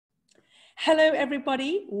Hello,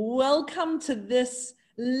 everybody. Welcome to this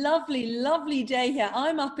lovely, lovely day here.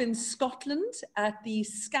 I'm up in Scotland at the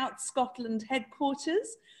Scout Scotland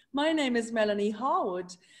headquarters. My name is Melanie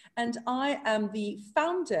Harwood, and I am the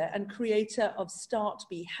founder and creator of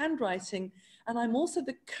StartB Handwriting, and I'm also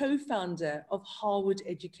the co-founder of Harwood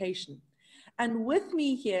Education. And with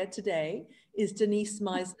me here today is Denise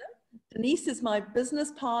Meisner. Denise is my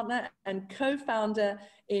business partner and co-founder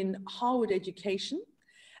in Harwood Education.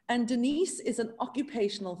 And Denise is an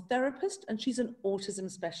occupational therapist and she's an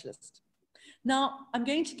autism specialist. Now, I'm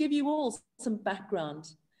going to give you all some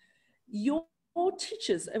background. Your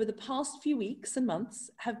teachers over the past few weeks and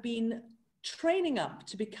months have been training up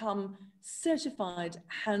to become certified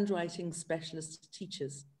handwriting specialist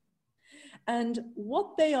teachers. And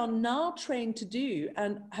what they are now trained to do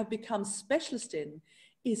and have become specialists in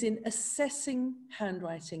is in assessing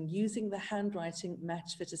handwriting using the Handwriting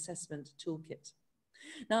Match Fit Assessment Toolkit.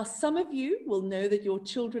 Now, some of you will know that your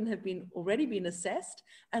children have already been assessed,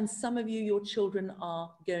 and some of you, your children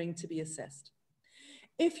are going to be assessed.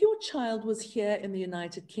 If your child was here in the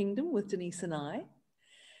United Kingdom with Denise and I,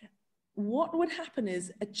 what would happen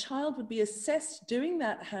is a child would be assessed doing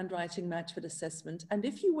that handwriting match fit assessment. And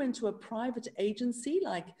if you went to a private agency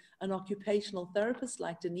like an occupational therapist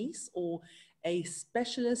like Denise, or a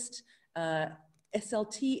specialist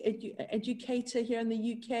SLT educator here in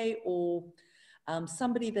the UK, or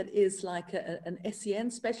somebody that is like an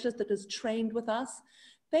SEN specialist that is trained with us,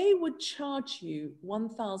 they would charge you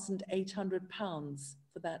 £1,800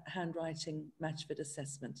 for that handwriting match fit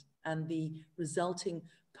assessment and the resulting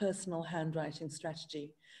personal handwriting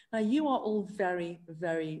strategy. Now, you are all very,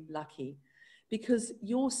 very lucky because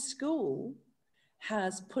your school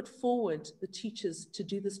has put forward the teachers to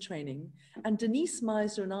do this training, and Denise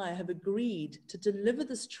Meisner and I have agreed to deliver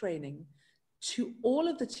this training to all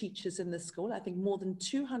of the teachers in the school. I think more than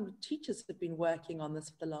 200 teachers have been working on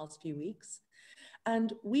this for the last few weeks.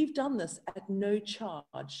 And we've done this at no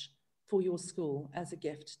charge for your school as a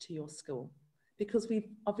gift to your school, because we've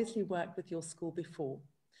obviously worked with your school before.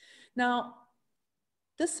 Now,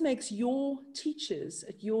 this makes your teachers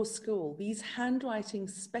at your school, these handwriting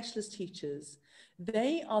specialist teachers,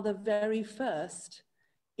 they are the very first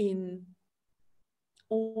in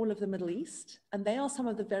all of the Middle East, and they are some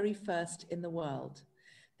of the very first in the world.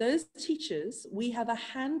 Those teachers, we have a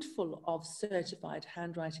handful of certified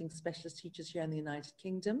handwriting specialist teachers here in the United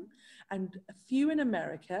Kingdom and a few in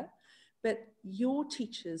America, but your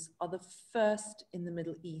teachers are the first in the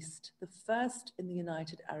Middle East, the first in the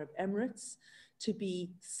United Arab Emirates to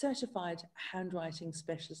be certified handwriting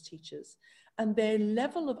specialist teachers. And their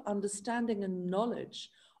level of understanding and knowledge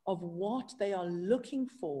of what they are looking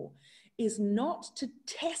for is not to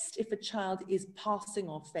test if a child is passing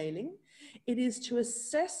or failing. It is to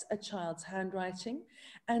assess a child's handwriting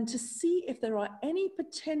and to see if there are any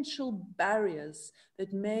potential barriers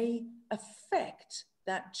that may affect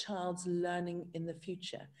that child's learning in the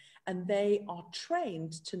future. And they are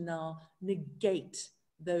trained to now negate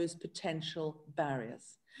those potential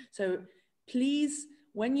barriers. So please,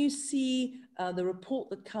 when you see the report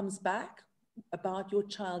that comes back about your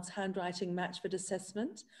child's handwriting match fit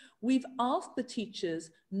assessment, we've asked the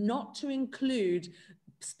teachers not to include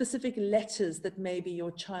specific letters that maybe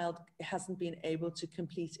your child hasn't been able to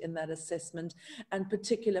complete in that assessment, and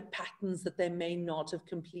particular patterns that they may not have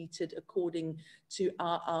completed according to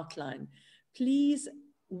our outline. Please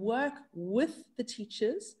work with the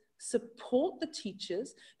teachers, support the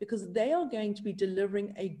teachers, because they are going to be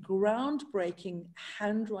delivering a groundbreaking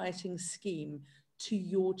handwriting scheme to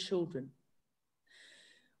your children.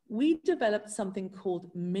 We developed something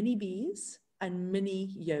called mini bees and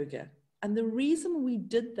mini yoga. And the reason we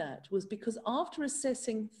did that was because after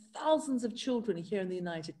assessing thousands of children here in the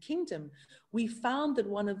United Kingdom, we found that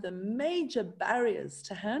one of the major barriers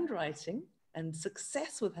to handwriting and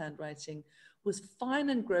success with handwriting was fine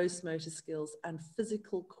and gross motor skills and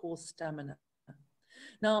physical core stamina.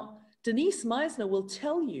 Now, Denise Meisner will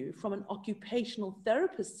tell you from an occupational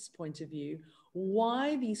therapist's point of view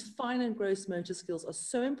why these fine and gross motor skills are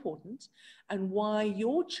so important and why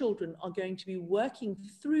your children are going to be working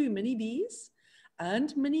through mini bees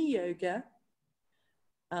and mini yoga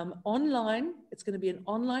online. It's going to be an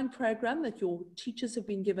online program that your teachers have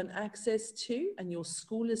been given access to and your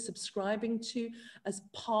school is subscribing to as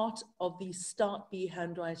part of the StartB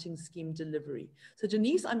handwriting scheme delivery. So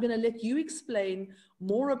Denise, I'm going to let you explain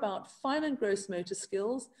more about fine and gross motor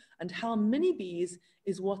skills and how mini bees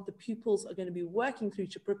is what the pupils are going to be working through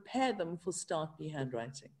to prepare them for StartB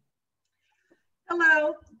handwriting.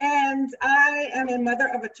 Hello, and I am a mother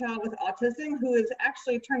of a child with autism who is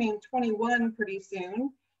actually turning 21 pretty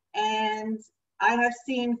soon. And I have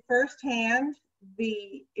seen firsthand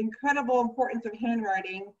the incredible importance of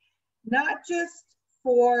handwriting, not just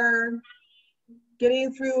for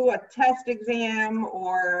getting through a test exam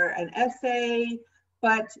or an essay,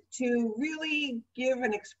 but to really give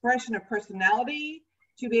an expression of personality,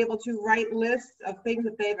 to be able to write lists of things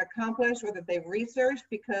that they've accomplished or that they've researched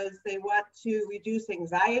because they want to reduce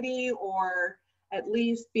anxiety, or at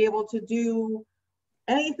least be able to do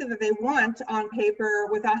anything that they want on paper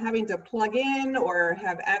without having to plug in or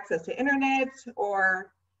have access to internet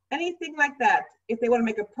or anything like that. If they want to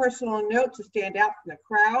make a personal note to stand out from the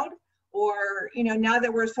crowd, or, you know, now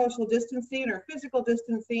that we're social distancing or physical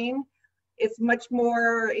distancing, it's much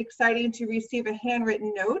more exciting to receive a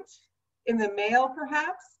handwritten note in the mail,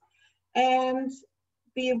 perhaps. And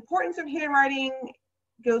the importance of handwriting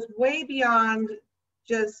goes way beyond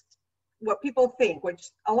just what people think, which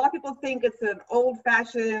a lot of people think it's an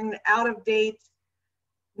old-fashioned, out-of-date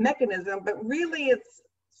mechanism, but really it's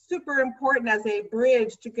super important as a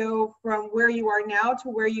bridge to go from where you are now to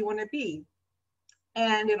where you want to be.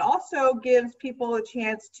 And it also gives people a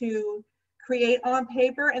chance to create on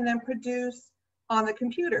paper and then produce on the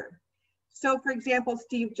computer. So for example,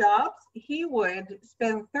 Steve Jobs, he would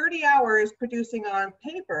spend 30 hours producing on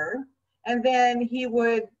paper, and then he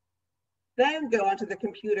would then go onto the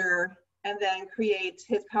computer and then create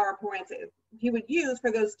his PowerPoints he would use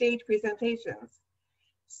for those stage presentations.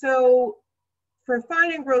 So for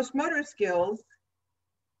fine and gross motor skills,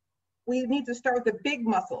 we need to start with the big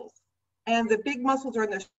muscles. And the big muscles are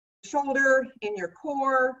in the shoulder, in your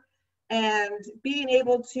core, and being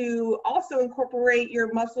able to also incorporate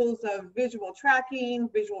your muscles of visual tracking,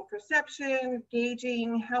 visual perception,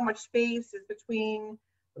 gauging how much space is between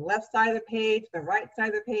the left side of the page, the right side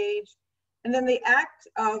of the page. And then the act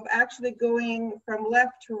of actually going from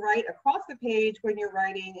left to right across the page when you're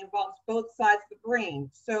writing involves both sides of the brain.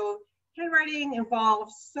 So handwriting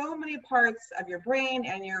involves so many parts of your brain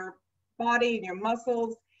and your body and your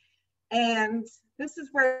muscles. And this is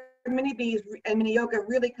where mini bees and mini yoga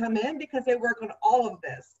really come in, because they work on all of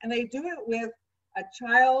this. And they do it with a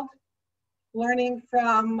child learning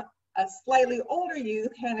from a slightly older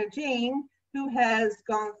youth, Hannah Jane, who has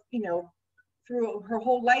gone, you know, through her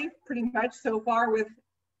whole life pretty much so far with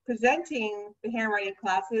presenting the handwriting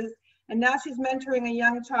classes. And now she's mentoring a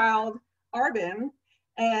young child, Arvin,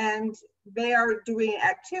 and they are doing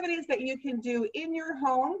activities that you can do in your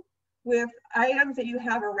home with items that you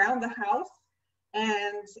have around the house.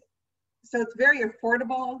 And so it's very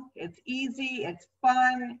affordable, it's easy, it's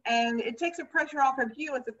fun, and it takes the pressure off of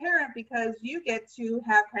you as a parent, because you get to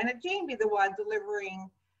have Hannah Jane be the one delivering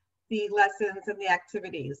the lessons and the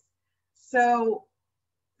activities. So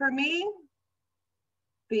for me,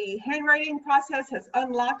 the handwriting process has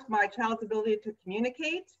unlocked my child's ability to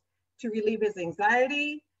communicate, to relieve his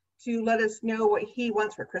anxiety, to let us know what he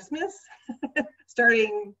wants for Christmas,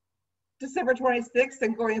 starting December 26th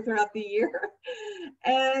and going throughout the year.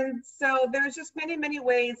 And so there's just many, many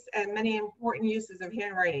ways and many important uses of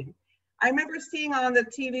handwriting. I remember seeing on the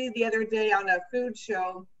TV the other day on a food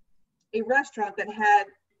show, a restaurant that had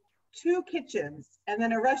 2 kitchens and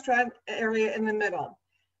then a restaurant area in the middle.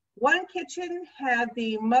 One kitchen had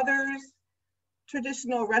the mother's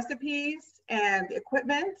traditional recipes and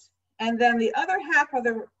equipment, and then the other half of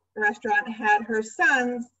the restaurant had her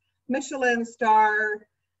son's Michelin star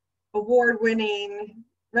award-winning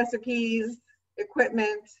recipes,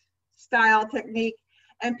 equipment, style, technique,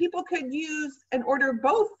 and people could use and order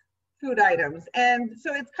both food items. And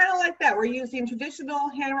so it's kind of like that. We're using traditional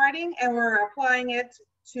handwriting and we're applying it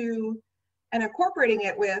to and incorporating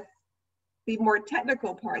it with the more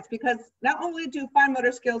technical parts, because not only do fine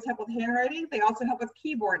motor skills help with handwriting, they also help with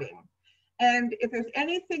keyboarding. And if there's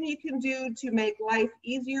anything you can do to make life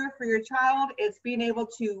easier for your child, it's being able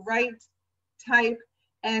to write, type,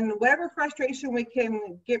 and whatever frustration we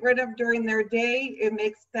can get rid of during their day, it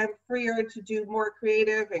makes them freer to do more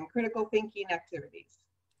creative and critical thinking activities.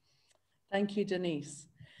 Thank you, Denise.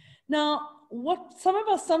 Now, what some of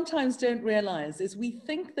us sometimes don't realize is we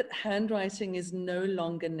think that handwriting is no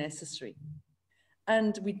longer necessary.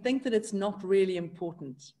 And we think that it's not really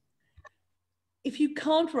important. If you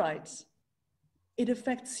can't write, it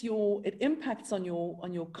impacts on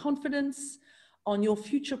your confidence, on your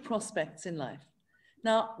future prospects in life.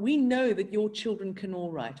 Now, we know that your children can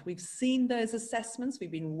all write. We've seen those assessments.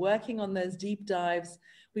 We've been working on those deep dives.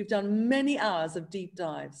 We've done many hours of deep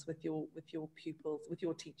dives with your pupils, with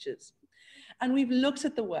your teachers. And we've looked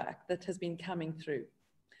at the work that has been coming through.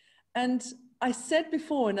 And I said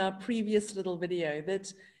before in our previous little video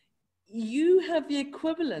that you have the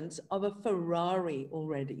equivalent of a Ferrari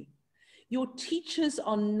already. Your teachers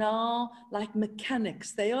are now like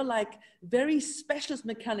mechanics. They are like very specialist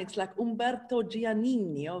mechanics like Umberto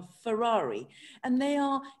Giannini of Ferrari. And they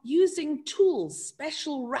are using tools,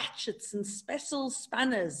 special ratchets and special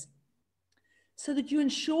spanners, so that you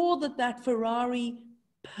ensure that that Ferrari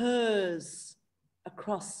purrs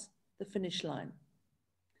across the finish line.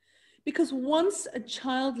 Because once a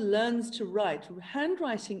child learns to write,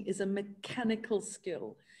 handwriting is a mechanical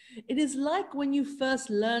skill. It is like when you first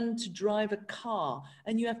learn to drive a car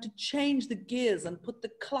and you have to change the gears and put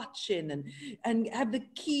the clutch in and have the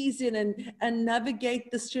keys in and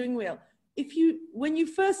navigate the steering wheel. When you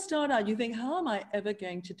first start out, you think, how am I ever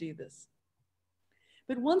going to do this?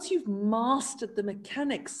 But once you've mastered the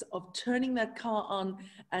mechanics of turning that car on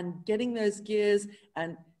and getting those gears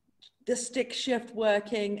and the stick shift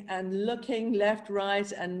working and looking left,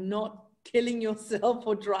 right, and not killing yourself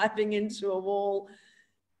or driving into a wall,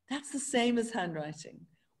 that's the same as handwriting.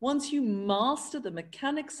 Once you master the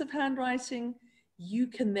mechanics of handwriting, you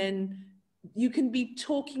can be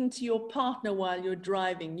talking to your partner while you're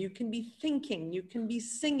driving. You can be thinking, you can be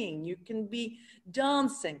singing, you can be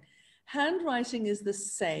dancing. Handwriting is the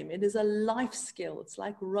same. It is a life skill. It's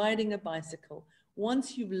like riding a bicycle.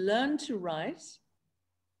 Once you've learned to write,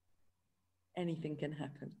 anything can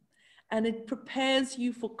happen. And it prepares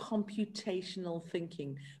you for computational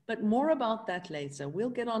thinking. But more about that later. We'll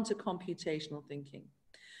get on to computational thinking.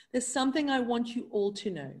 There's something I want you all to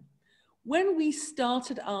know. When we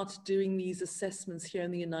started out doing these assessments here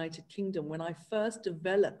in the United Kingdom, when I first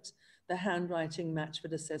developed the handwriting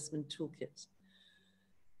matchfit assessment toolkit,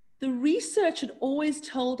 the research had always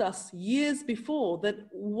told us years before that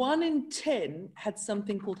 1 in 10 had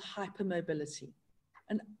something called hypermobility.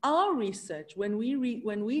 And our research, when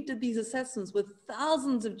we did these assessments with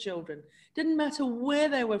thousands of children, didn't matter where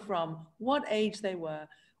they were from, what age they were,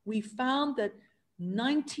 we found that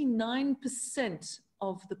 99%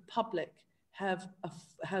 of the public have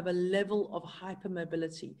a level of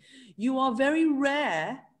hypermobility. You are very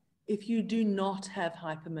rare if you do not have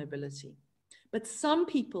hypermobility. But some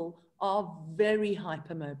people are very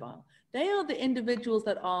hypermobile. They are the individuals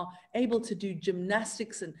that are able to do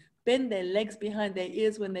gymnastics and bend their legs behind their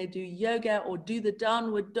ears when they do yoga, or do the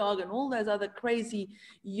downward dog and all those other crazy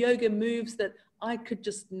yoga moves that I could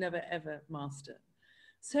just never, ever master.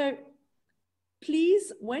 So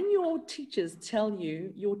please, when your teachers tell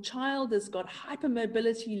you your child has got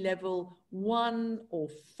hypermobility level 1 or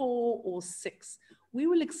 4 or 6, we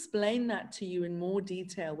will explain that to you in more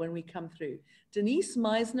detail when we come through. Denise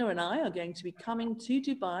Meisner and I are going to be coming to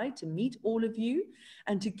Dubai to meet all of you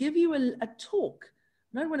and to give you a talk.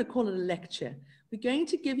 I don't want to call it a lecture. We're going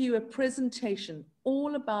to give you a presentation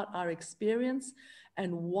all about our experience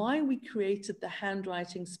and why we created the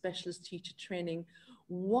handwriting specialist teacher training,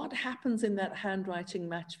 what happens in that handwriting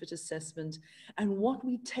matchfit assessment, and what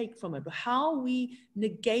we take from it, how we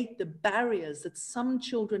negate the barriers that some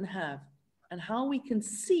children have, and how we can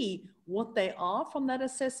see what they are from that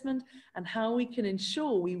assessment, and how we can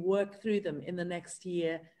ensure we work through them in the next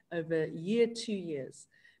year, over year, 2 years,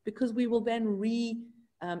 because we will then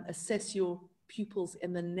assess your pupils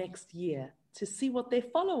in the next year to see what their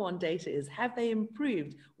follow-on data is. Have they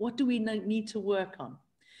improved? What do we need to work on?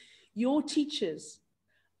 Your teachers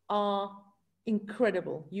are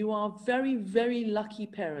incredible. You are very, very lucky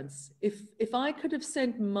parents. If I could have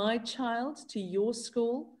sent my child to your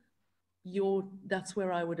school, that's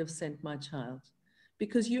where I would have sent my child,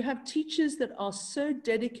 because you have teachers that are so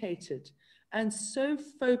dedicated and so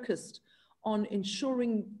focused on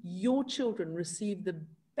ensuring your children receive the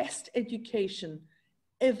best education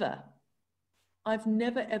ever. I've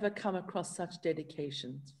never, ever come across such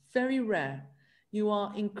dedication. It's very rare. You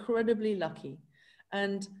are incredibly lucky.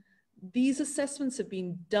 And these assessments have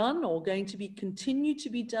been done or going to be continued to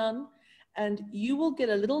be done. And you will get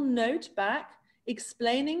a little note back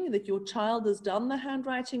explaining that your child has done the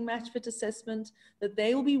handwriting matchfit assessment, that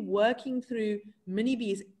they will be working through mini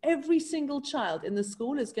Bs. Every single child in the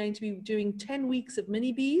school is going to be doing 10 weeks of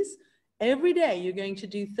mini Bs. Every day you're going to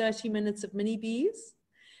do 30 minutes of mini Bs.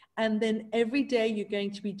 And then every day you're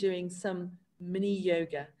going to be doing some mini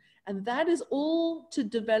yoga. And that is all to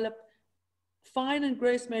develop fine and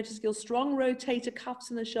gross motor skills, strong rotator cuffs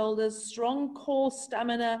in the shoulders, strong core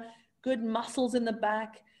stamina, good muscles in the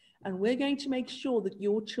back. And we're going to make sure that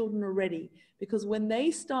your children are ready, because when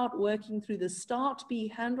they start working through the Start B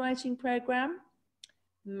handwriting program,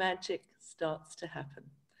 magic starts to happen.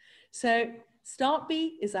 So Start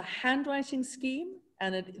B is a handwriting scheme,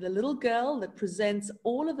 and the little girl that presents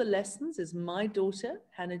all of the lessons is my daughter,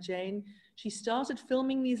 Hannah Jane. She started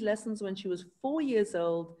filming these lessons when she was 4 years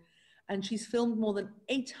old, and she's filmed more than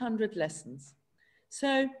 800 lessons.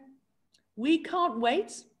 So We can't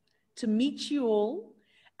wait to meet you all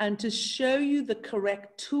and to show you the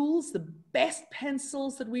correct tools, the best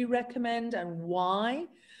pencils that we recommend and why,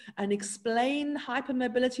 and explain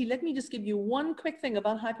hypermobility. Let me just give you one quick thing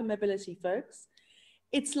about hypermobility, folks.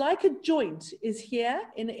 It's like a joint is here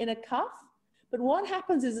in a cuff, but what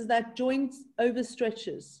happens is that joint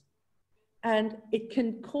overstretches and it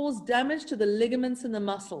can cause damage to the ligaments and the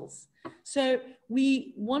muscles. So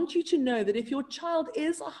we want you to know that if your child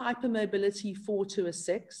is a hypermobility 4 to a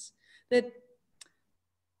 6, that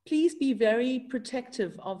please be very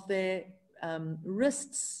protective of their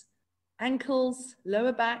wrists, ankles,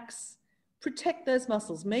 lower backs. Protect those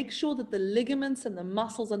muscles. Make sure that the ligaments and the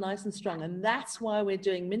muscles are nice and strong. And that's why we're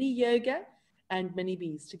doing mini yoga and mini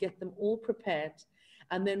bees, to get them all prepared.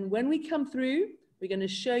 And then when we come through, we're going to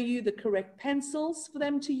show you the correct pencils for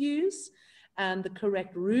them to use and the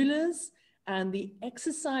correct rulers and the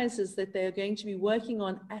exercises that they're going to be working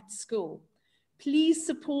on at school. Please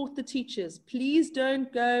support the teachers. Please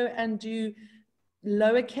don't go and do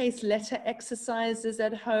lowercase letter exercises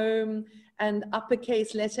at home and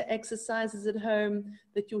uppercase letter exercises at home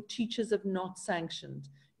that your teachers have not sanctioned.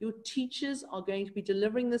 Your teachers are going to be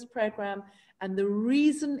delivering this program, and the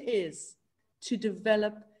reason is to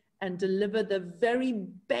develop and deliver the very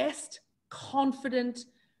best, confident,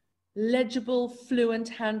 legible, fluent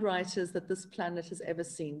handwriters that this planet has ever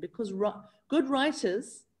seen, because good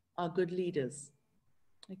writers are good leaders.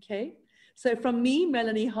 Okay, so from me,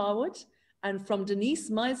 Melanie Harwood, and from Denise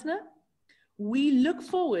Meisner, we look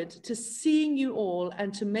forward to seeing you all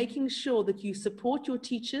and to making sure that you support your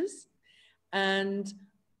teachers. And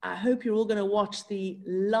I hope you're all going to watch the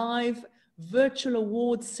live virtual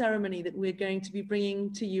awards ceremony that we're going to be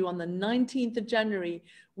bringing to you on the 19th of January.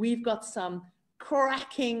 We've got some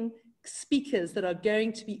cracking speakers that are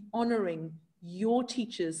going to be honoring your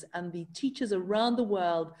teachers and the teachers around the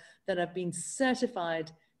world that have been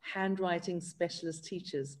certified handwriting specialist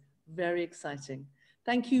teachers. Very exciting.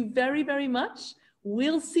 Thank you very, very much.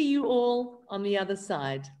 We'll see you all on the other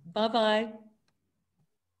side. Bye-bye.